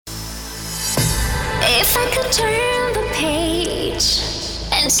If I could turn the page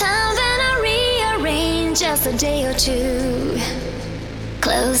and time then I rearrange just a day or two.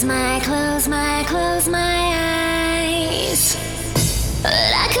 Close my eyes. But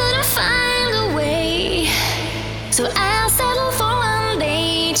I couldn't find a way. So I'll settle for one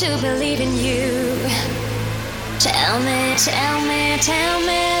day to believe in you. Tell me lies. Tell me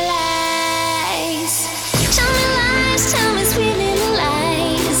lies, tell me sweet little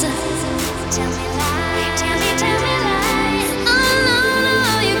lies. Tell me lies, tell me lies. Oh no,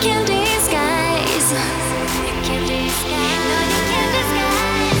 you can't disguise. You can't disguise, no you can't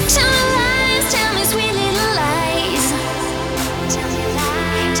disguise. Tell me lies, tell me sweet little lies. Tell me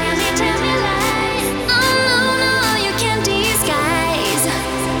lies, tell me lies. Oh no, you can't disguise.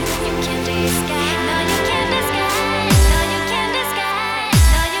 You can't disguise, no you can't disguise. No you can't disguise,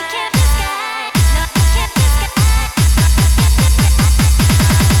 no you can't disguise. No you can't disguise.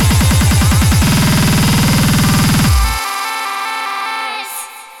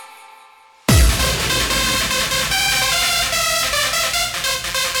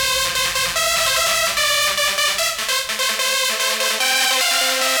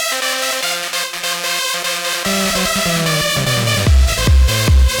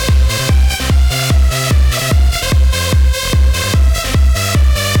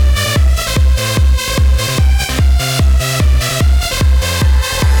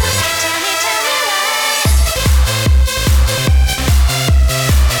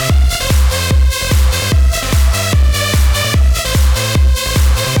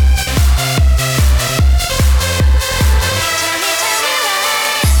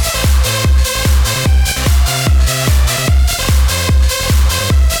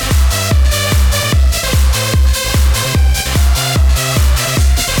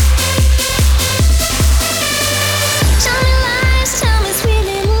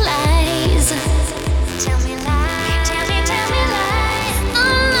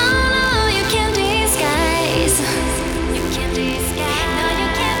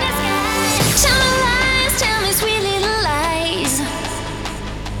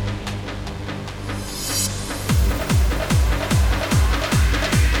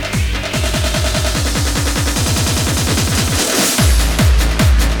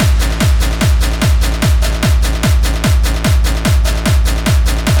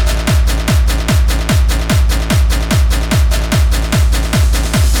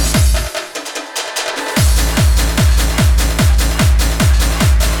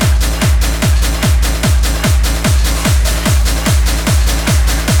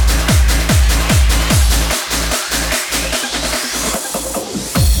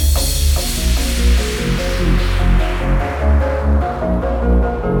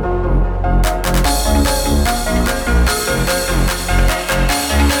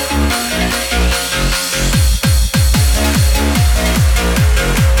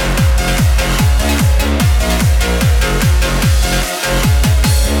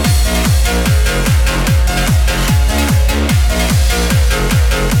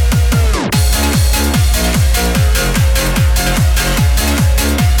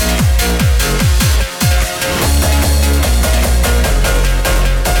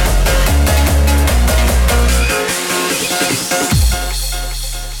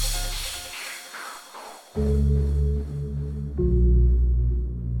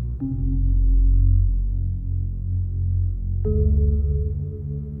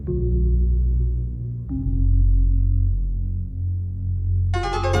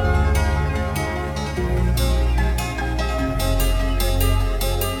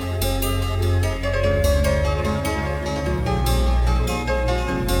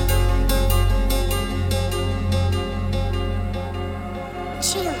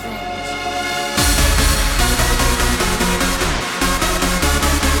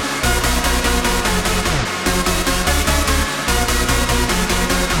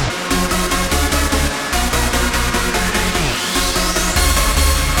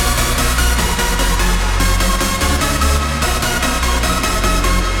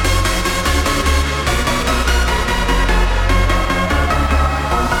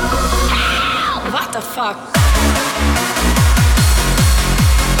 What the fuck?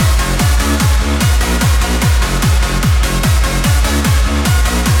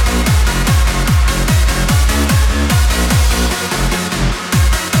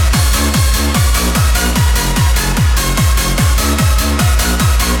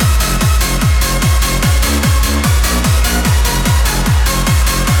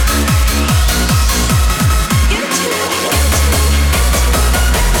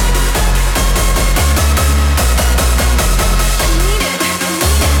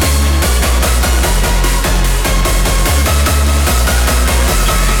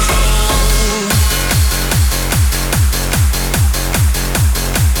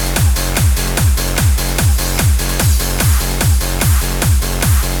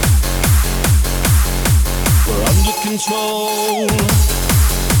 control.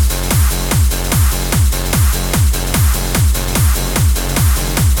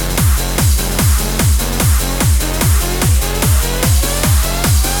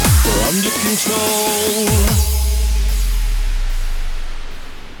 We're under control.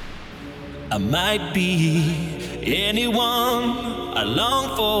 I might be anyone I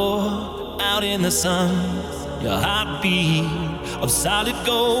long for out in the sun. Your heartbeat of solid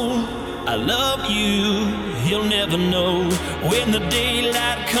gold. I love you, you'll never know. When the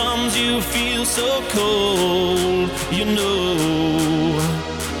daylight comes, you feel so cold. You know,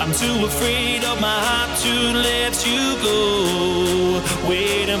 I'm too afraid of my heart to let you go.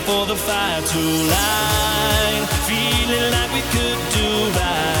 Waiting for the fire to light, feeling like we could do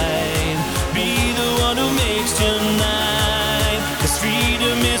right. Be the one who makes tonight. 'Cause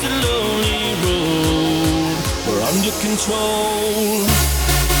freedom is a lonely road. We're under control.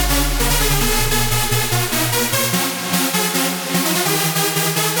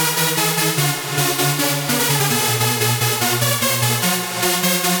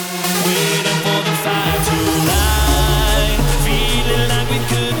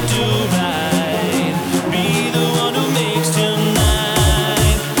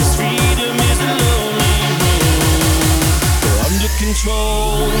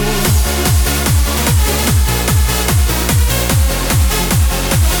 Control.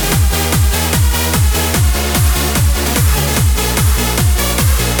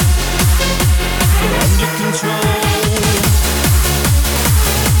 We're under control.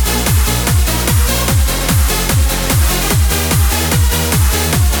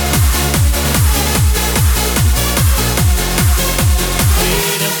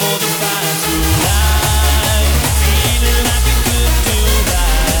 Waiting for the fire to light, feeling like we could do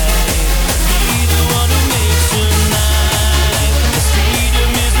right. Be the one who makes tonight. 'Cause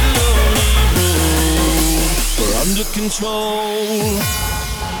freedom is a lonely road. We're under control.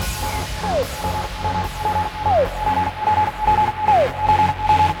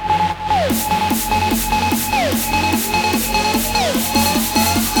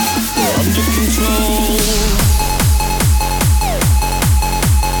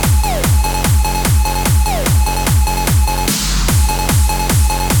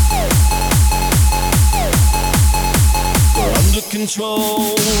 We're under control.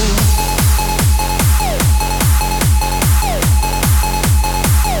 Control.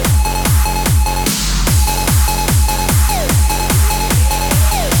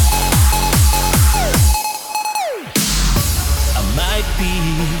 I might be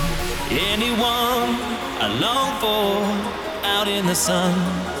anyone I long for out in the sun.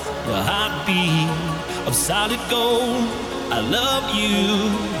 The heartbeat of solid gold. I love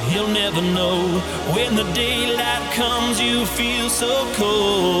you, you'll never know. When the daylight comes, you feel so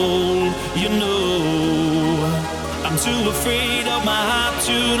cold. You know, I'm too afraid of my heart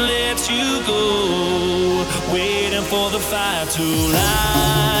to let you go. Waiting for the fire to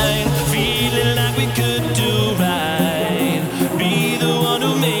light, feeling like we could do right. Be the one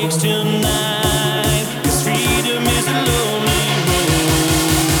who makes tonight. 'Cause freedom is a lonely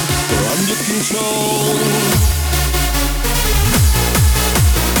road. We're under control.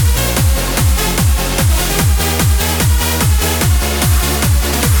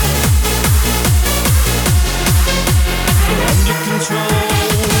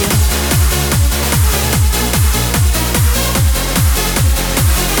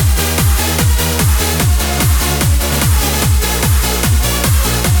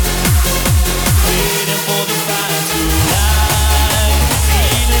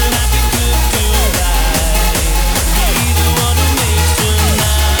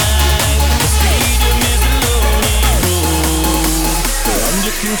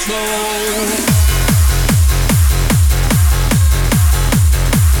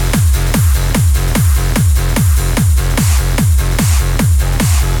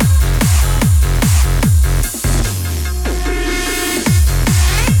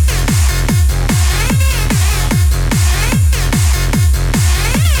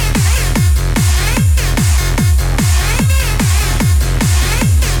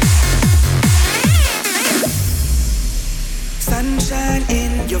 Sunshine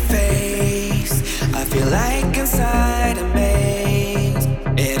in your face,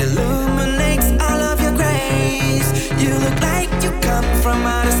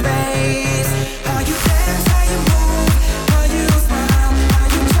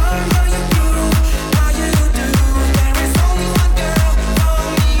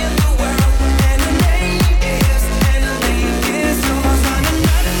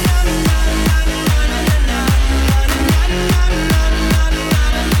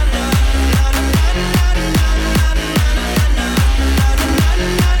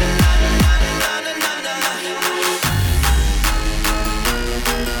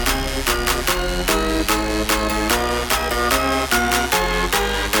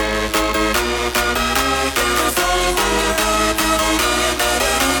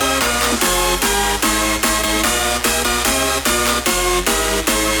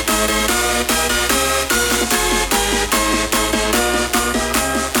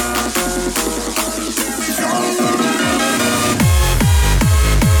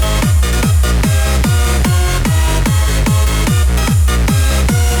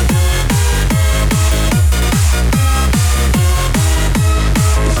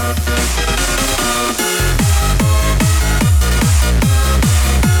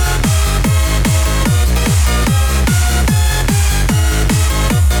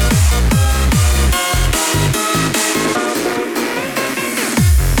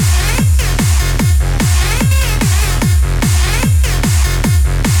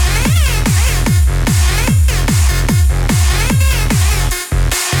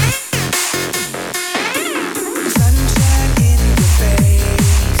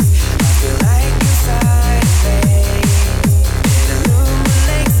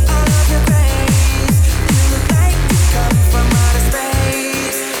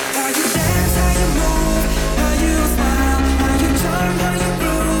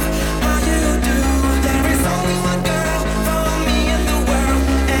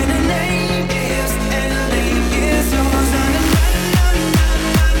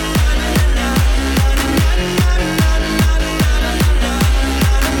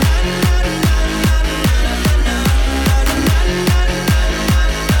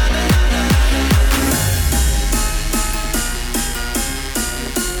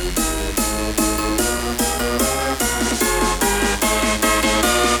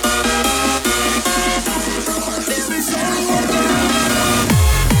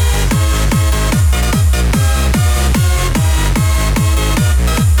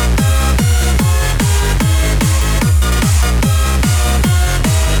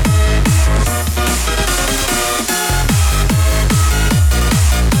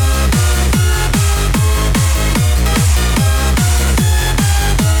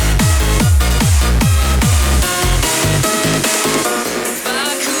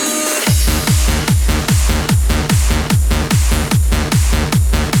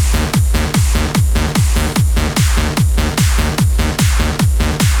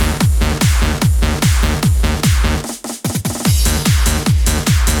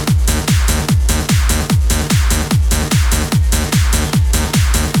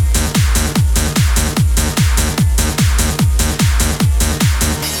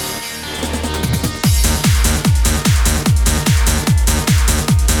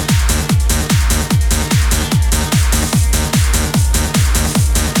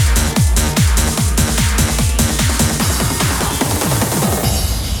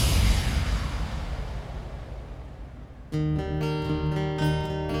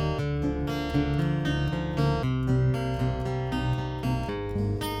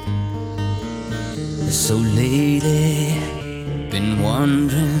 So lately, been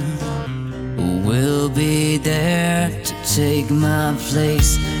wondering who will be there to take my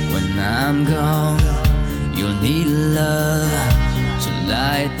place when I'm gone. You'll need love to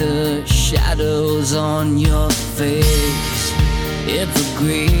light the shadows on your face. If a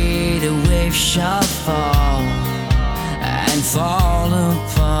greater wave shall fall and fall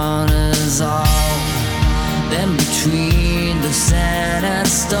upon us all, then between the sand and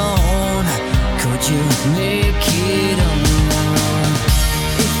stone, could you make it alone?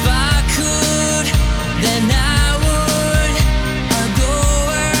 If I could, then I would. I'll go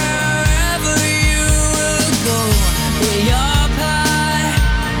wherever you will go. Way up high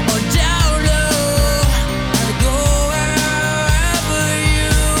or down low, I'll go wherever you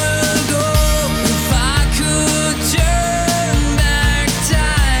will go. If I could turn back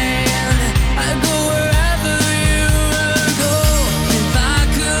time, I'd go wherever you will go. If I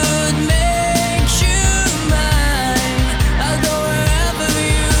could make you mine, I'll go wherever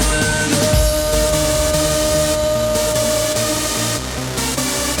you will go.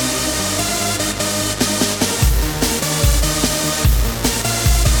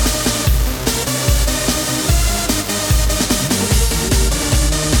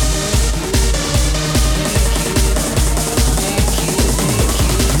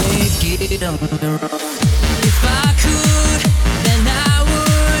 Make it on the road. If I could, then I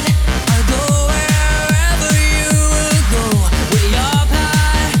would. I'll go wherever you will go. Way up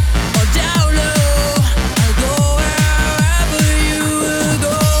high or down low, I'll go wherever you will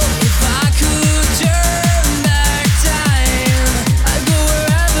go. If I could turn back time, I'd go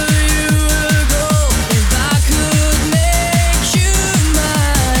wherever you will go. If I could make you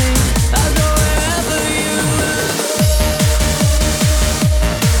mine, I'll go wherever you will go.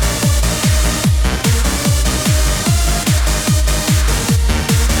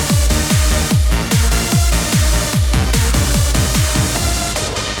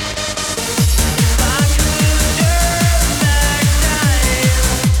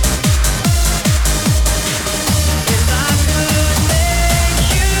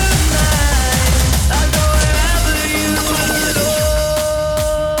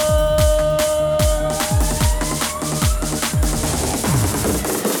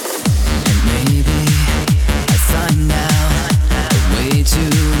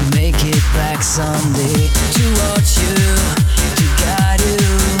 Someday to watch you, to guide you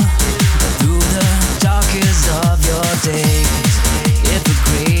through the darkest of your days. If a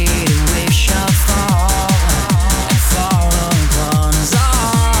great wave shall fall and fall upon us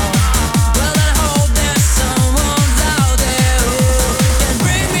all, well, I hope there's someone out there who can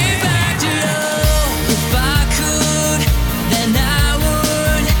bring me back to you. If I could, then I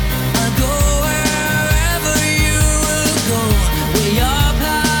would. I'll go wherever you will go. Way up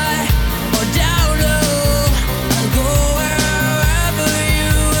high or down low, I'll go wherever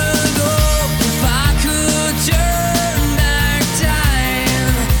you will go. If I could turn back time,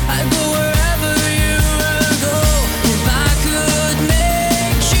 I'd go wherever you will go. If I could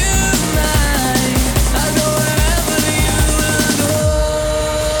make you mine, I'll go wherever you will go.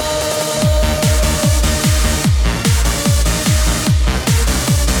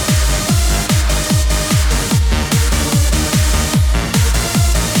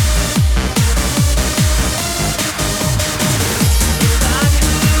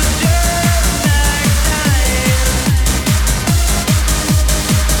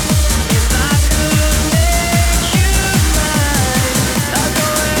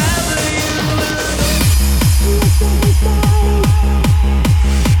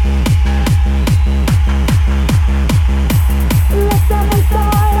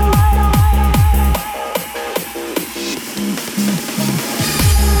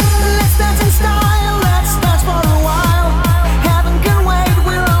 Let's dance in style, let's dance for a while. Heaven can wait,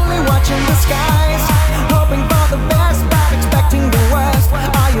 we're only watching the skies. Hoping for the best, but expecting the worst.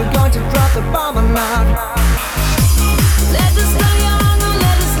 Are you going to drop the bomb or not? Let us stay young or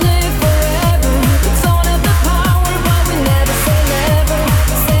let us live forever. It's all of the power, but we never say never.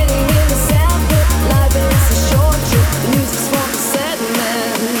 Sitting in the sand pit, life is a short trip. The music's for the sad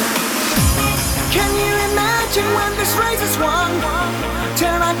man. Can you imagine when this race is won?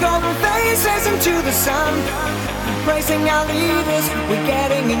 Turn our golden faces into the sun. Praising our leaders, we're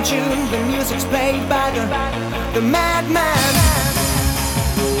getting in tune. The music's played by the madman.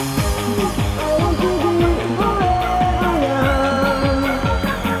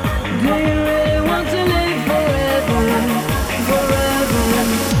 Do you really want to live forever? Forever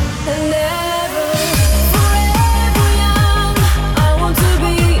and ever. Forever young, I want to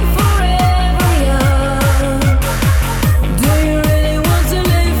be forever young. Do you really want to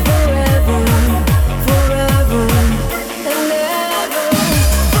live forever? Forever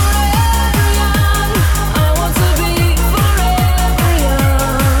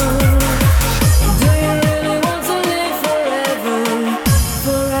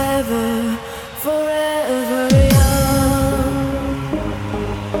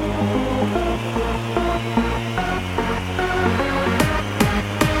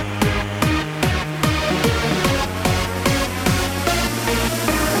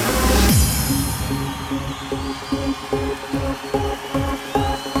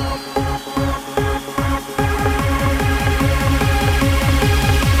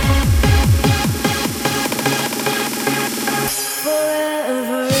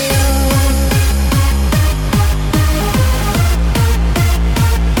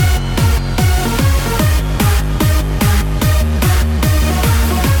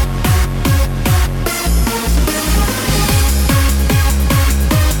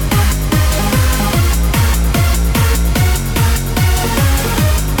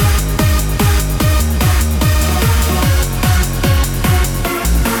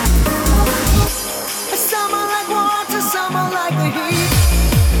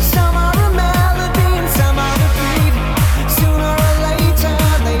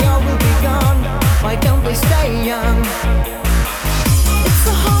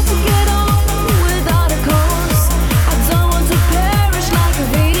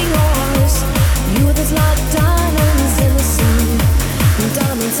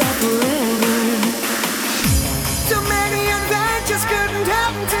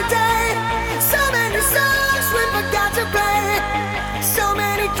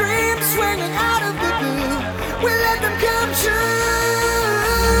dreams swinging out of the blue. We let them come true.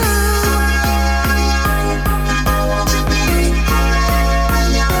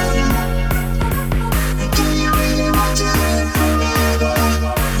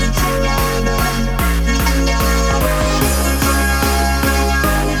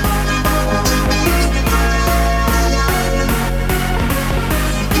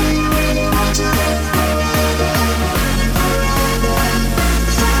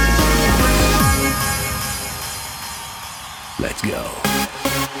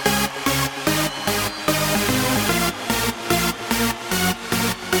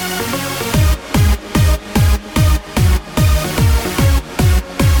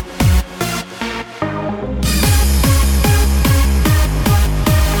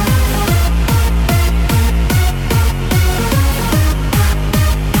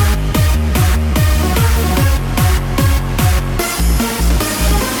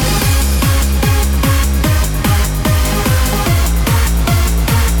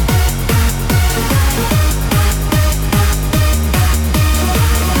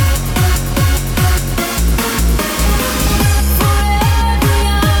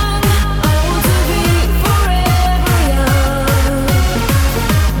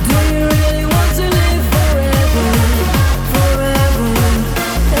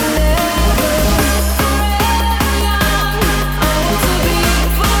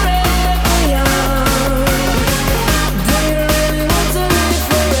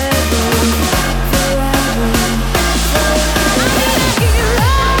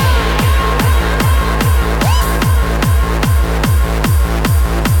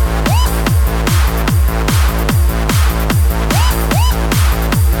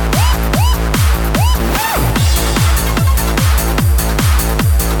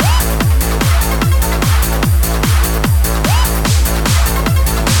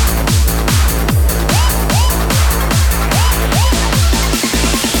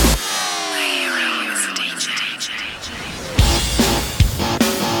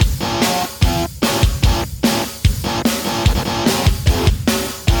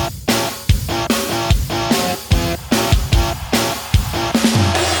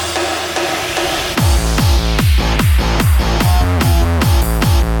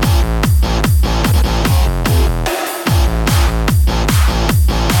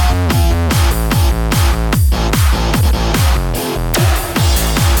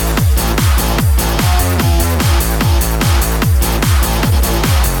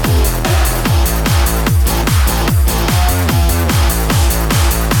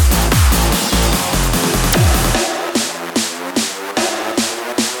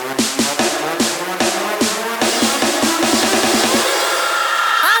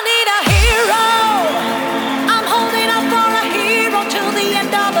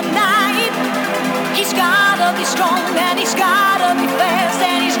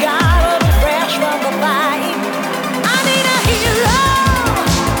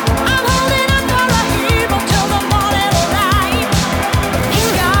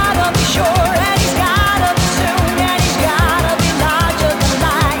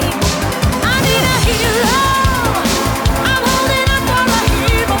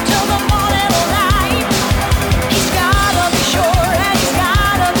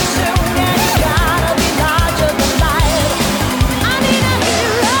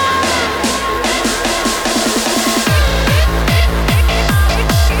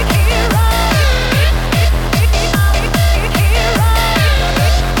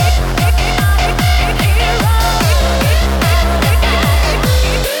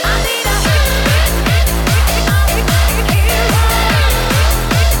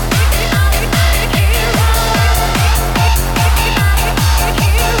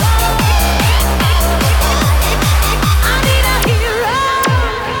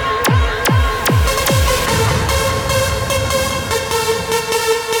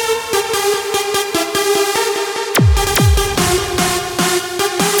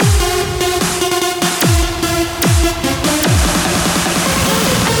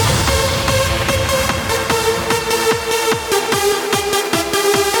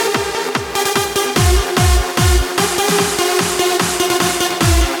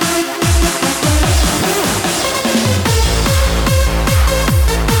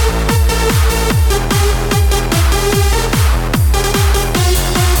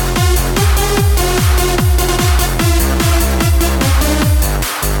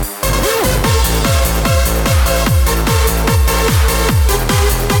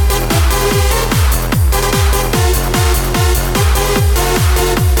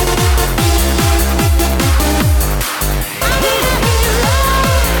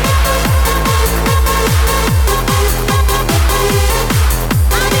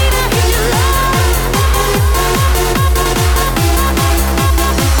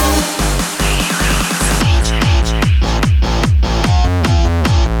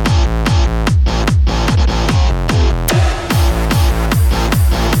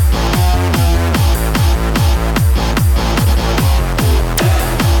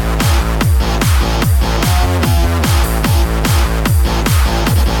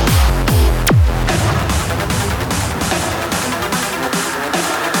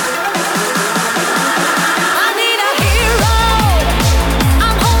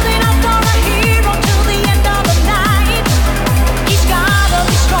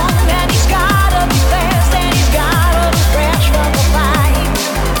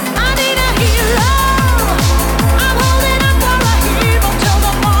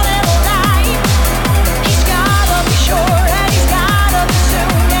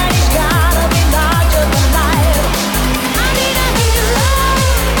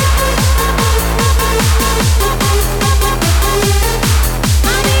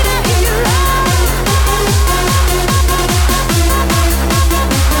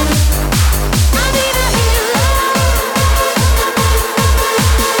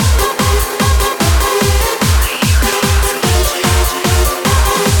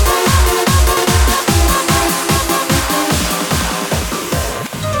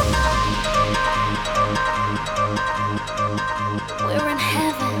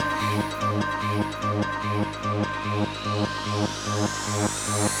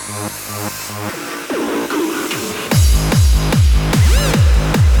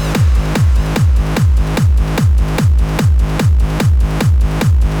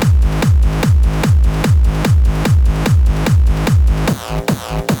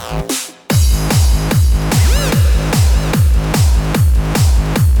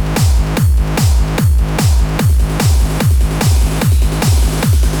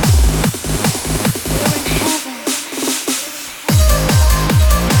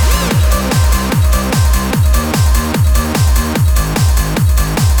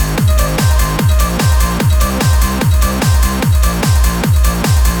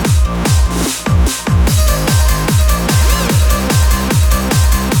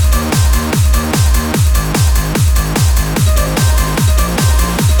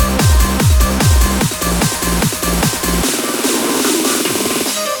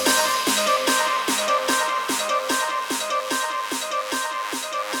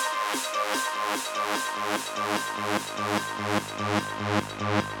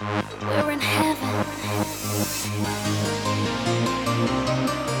 We're in heaven.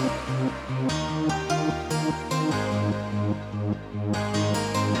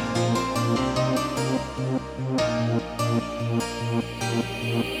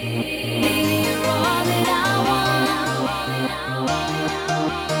 Baby, you're all that I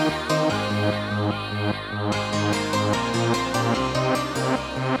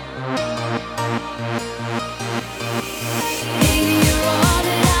Baby, you're all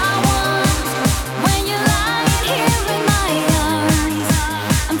that I want. When you lie here in my arms,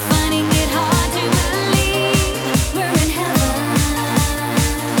 I'm finding it hard to believe we're in heaven.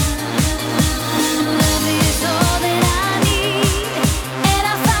 Love is all that I need, and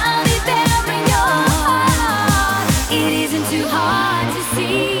I found it there in your heart. It isn't too hard to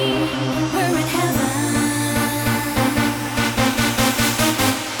see we're in heaven.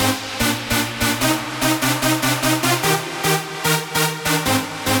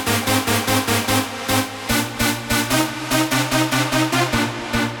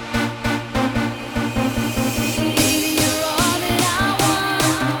 Baby, you're all that I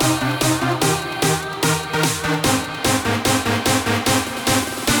want.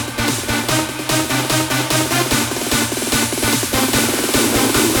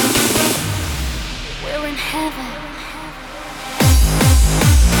 We're in heaven.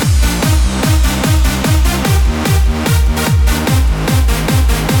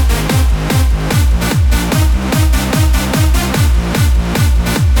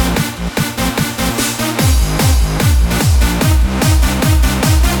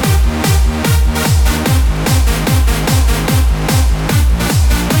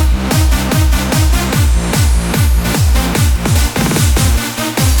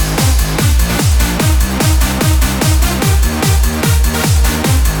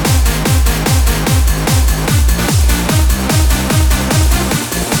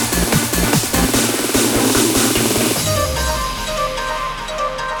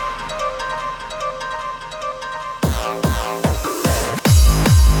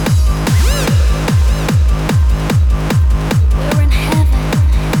 We're in heaven.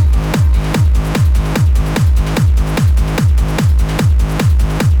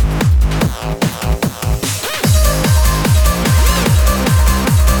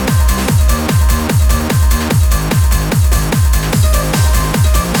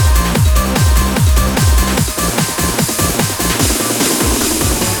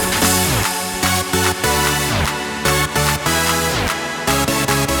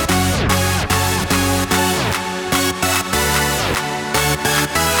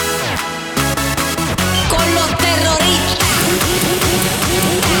 Con los terroristas.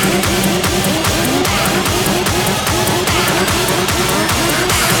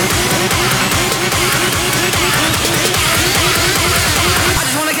 I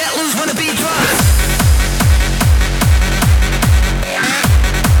just wanna get loose when the beat drops.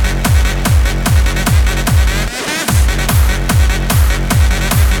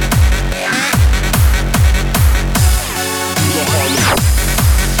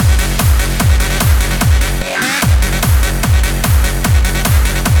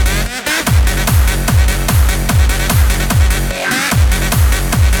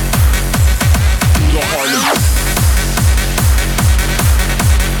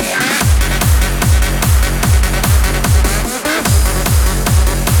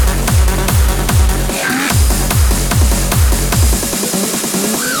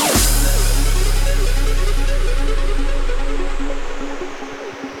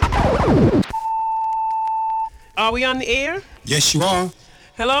 Are we on the air? Yes, you are.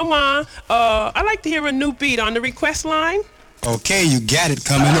 Hello, Ma. I'd like to hear a new beat on the request line. Okay, you got it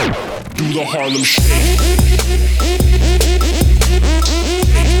coming up. Do the Harlem Shake.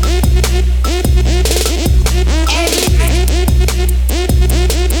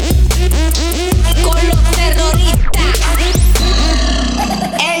 Con los terroristas.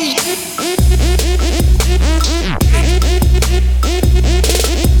 El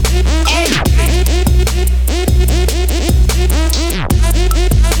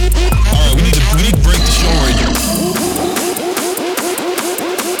Alright, we need to break the show right here.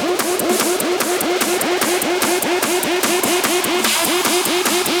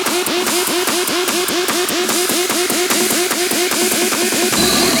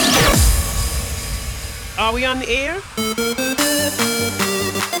 Are we on the air?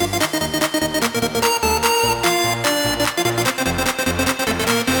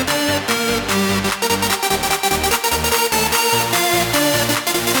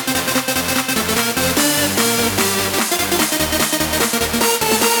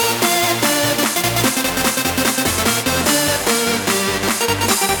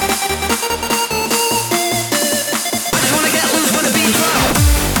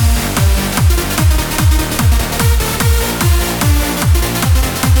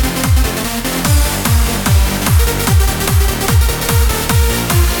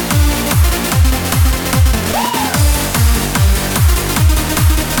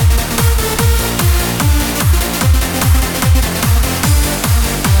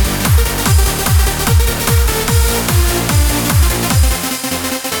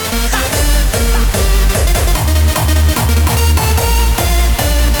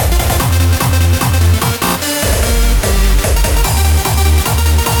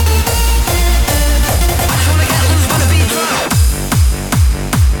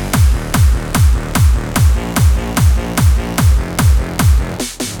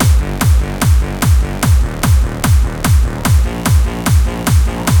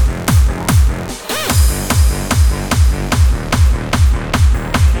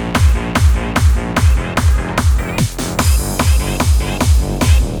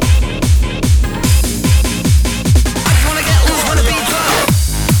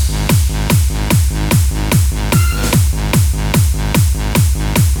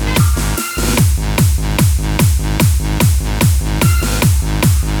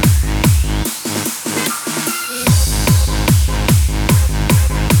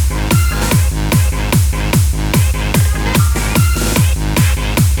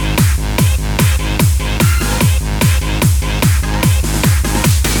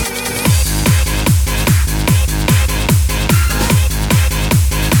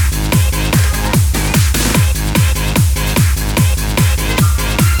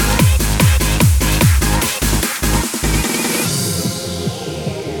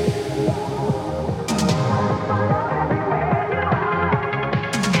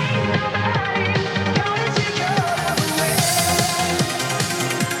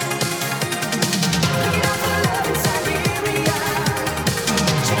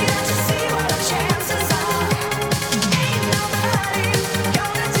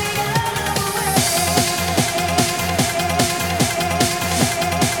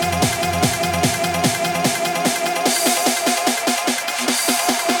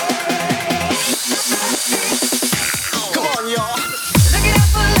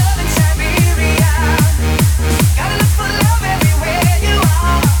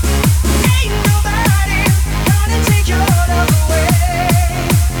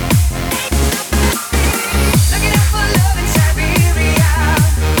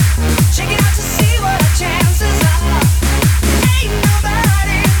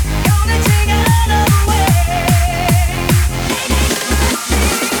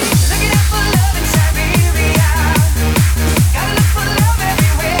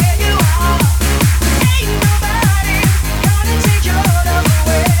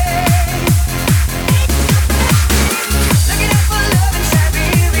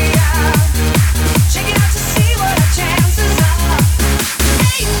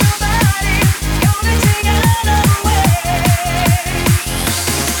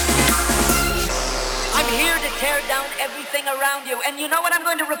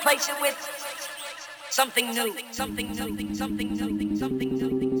 replace it with something new, something new, something new, something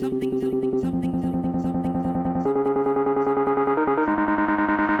new, something new.